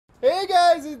Hey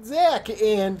guys, it's Zach,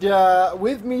 and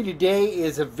with me today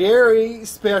is a very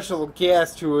special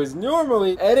guest who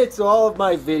normally edits all of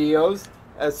my videos,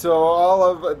 so all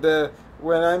of the,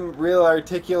 when I'm real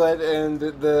articulate and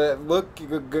the look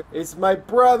good, it's my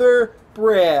brother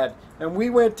Brad, and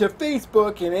we went to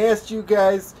Facebook and asked you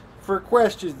guys for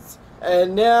questions,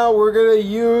 and now we're going to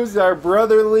use our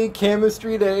brotherly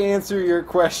chemistry to answer your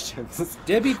questions.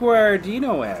 Debbie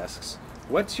Guardino asks,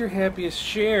 what's your happiest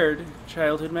shared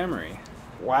childhood memory?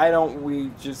 Why don't we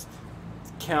just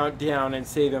count down and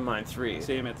say them on three?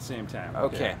 Say them at the same time.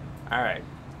 Okay. All right.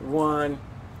 1,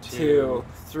 2,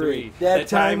 3. 3. That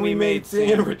time we made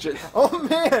sandwiches. Oh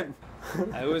man!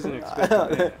 I wasn't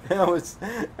expecting that.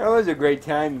 that was a great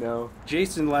time though.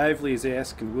 Jason Lively is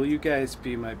asking, will you guys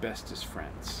be my bestest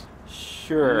friends?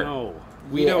 Sure. No.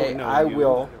 We don't know I you.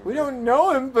 will. We don't know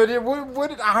him, but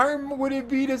what harm would it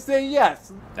be to say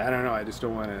yes? I don't know. I just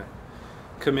don't want to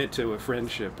commit to a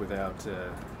friendship without...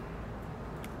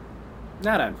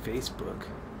 Not on Facebook.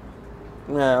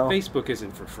 No. Facebook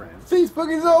isn't for friends.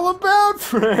 Facebook is all about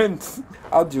friends.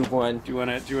 I'll do one. Do you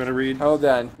want to read? Hold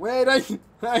on. Wait, I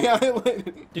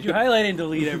highlighted. Did you highlight and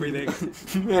delete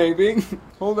everything? Maybe.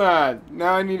 Hold on.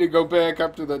 Now I need to go back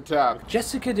up to the top.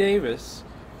 Jessica Davis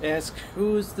asks,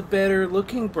 who's the better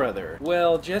looking brother?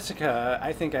 Well, Jessica,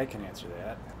 I think I can answer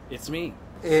that. It's me.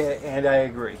 And I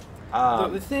agree.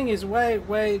 The thing is, why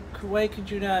could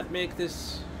you not make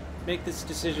this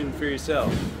decision for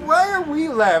yourself? Why are we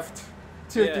left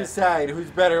to decide who's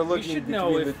better looking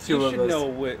between the two of us? You should know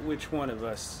which one of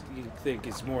us you think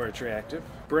is more attractive.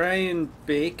 Brian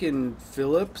Bacon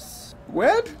Phillips.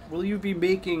 What? Will you be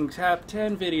making top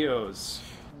 10 videos?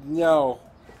 No.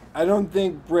 I don't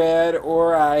think Brad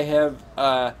or I have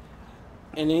an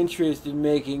interest in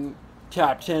making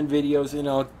top 10 videos, and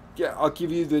I'll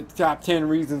give you the top 10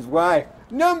 reasons why.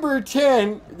 Number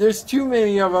 10, there's too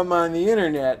many of them on the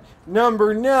internet.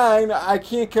 Number 9, I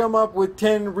can't come up with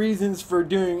 10 reasons for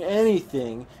doing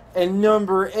anything. And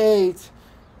number 8,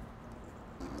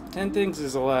 10 things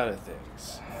is a lot of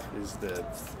things,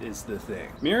 is the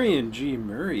thing. Marion G.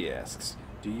 Murray asks,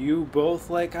 do you both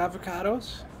like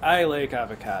avocados? I like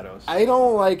avocados. I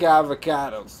don't like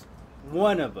avocados.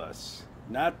 One of us,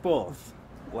 not both,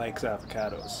 likes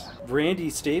avocados.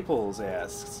 Randy Staples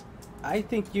asks, I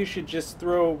think you should just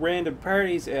throw random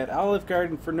parties at Olive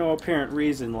Garden for no apparent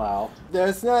reason, Lau.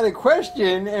 That's not a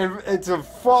question, and it's a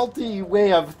faulty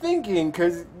way of thinking,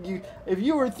 because if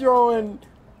you were throwing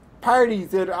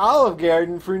parties at Olive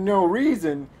Garden for no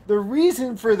reason, the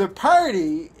reason for the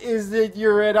party is that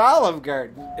you're at Olive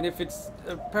Garden. And if it's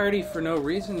a party for no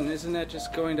reason, isn't that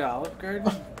just going to Olive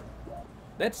Garden?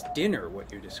 That's dinner,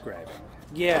 what you're describing.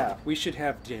 Yeah, we should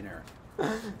have dinner.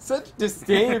 Such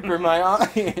disdain for my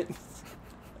audience.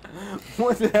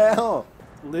 What the hell?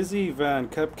 Lizzie Von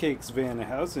Cupcakes Van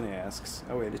Housen asks,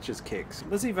 oh wait, it's just cakes.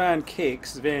 Lizzie Von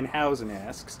Cakes Van Housen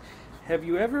asks, have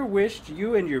you ever wished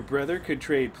you and your brother could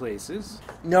trade places?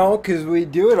 No, because we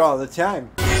do it all the time.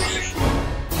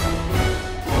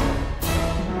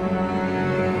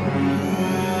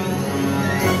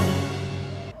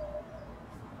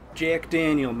 Jack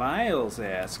Daniel Miles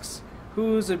asks,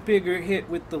 who's a bigger hit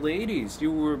with the ladies,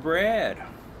 you or Brad?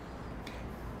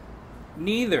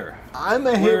 Neither. I'm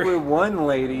a hit with one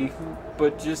lady,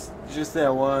 but just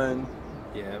that one.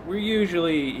 Yeah, we're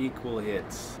usually equal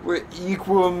hits. We're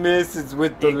equal misses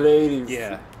with the ladies.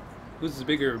 Yeah. Who's the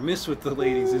bigger miss with the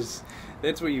ladies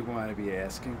that's what you want to be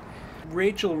asking.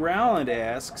 Rachel Rowland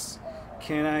asks,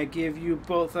 can I give you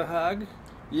both a hug?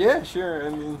 Yeah, sure. I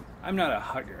mean, I'm not a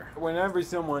hugger. Whenever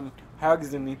someone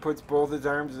hugs him, he puts both his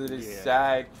arms at his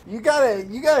side. You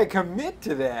gotta commit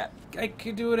to that. I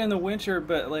could do it in the winter,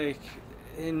 but like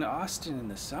in Austin in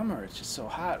the summer, it's just so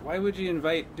hot. Why would you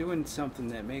invite doing something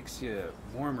that makes you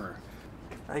warmer?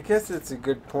 I guess that's a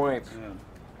good point. Yeah.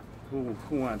 Who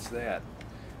wants that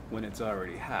when it's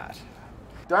already hot?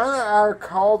 Donna R.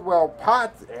 Caldwell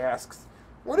Potts asks,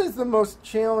 what is the most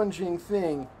challenging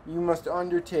thing you must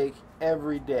undertake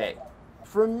every day?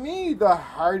 For me, the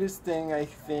hardest thing, I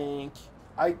think,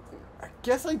 I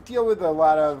guess I deal with a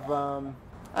lot of,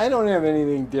 I don't have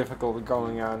anything difficult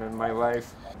going on in my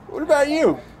life. What about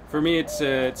you? For me,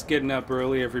 it's getting up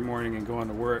early every morning and going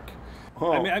to work.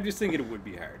 Oh. I mean, I'm just thinking it would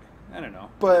be hard. I don't know.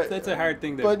 But that's a hard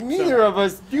thing. But neither of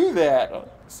us do that.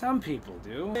 Some people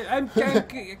do. I'm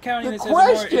counting this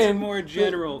as a more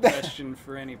general question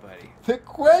for anybody. The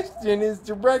question is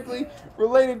directly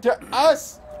related to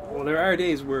us. Well, there are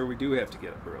days where we do have to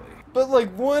get up early. But like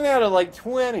 1 out of like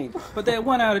 20. But that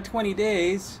 1 out of 20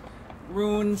 days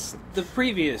ruins the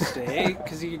previous day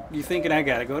because you're thinking I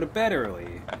gotta go to bed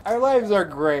early. Our lives are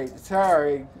great.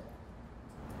 Sorry.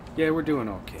 Yeah, we're doing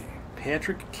okay.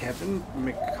 Patrick Kevin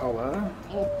McCullough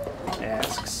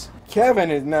asks.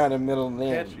 Kevin is not a middle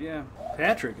name.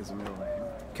 Patrick is a middle name.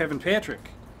 Kevin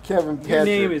Patrick. Kevin Patrick. Your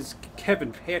name is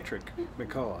Kevin Patrick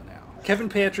McCullough now. Kevin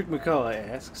Patrick McCullough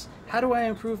asks, how do I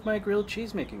improve my grilled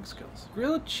cheese making skills?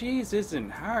 Grilled cheese isn't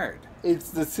hard.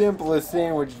 It's the simplest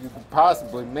sandwich you could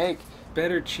possibly make.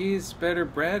 Better cheese, better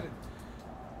bread.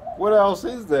 What else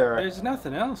is there? There's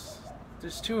nothing else.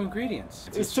 There's 2 ingredients.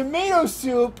 It's tomato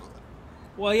soup.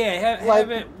 Well, yeah, have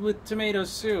it with tomato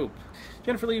soup.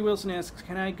 Jennifer Lee Wilson asks,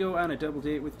 can I go on a double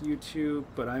date with you two,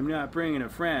 but I'm not bringing a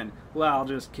friend? Lol,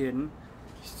 just kidding.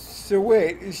 So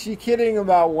wait, is she kidding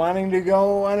about wanting to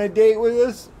go on a date with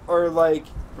us? Or like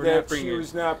that she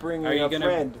was not bringing a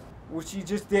friend? Would she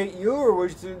just date you, or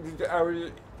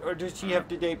did she have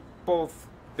to date both?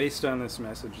 Based on this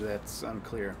message, that's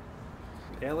unclear.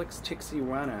 Alex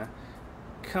Tixiwana,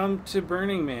 come to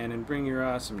Burning Man and bring your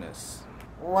awesomeness.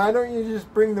 Why don't you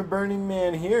just bring the Burning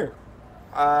Man here?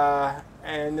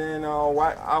 And then I'll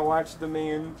watch the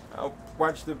man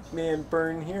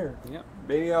burn here. Yep.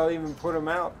 Maybe I'll even put him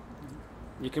out.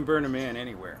 You can burn a man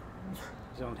anywhere.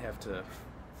 You don't have to.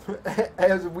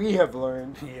 As we have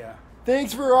learned. Yeah.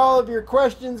 Thanks for all of your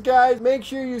questions, guys. Make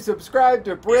sure you subscribe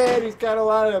to Brad. He's got a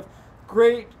lot of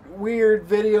great, weird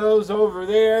videos over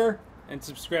there. And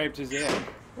subscribe to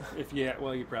Zach.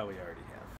 Well, you probably already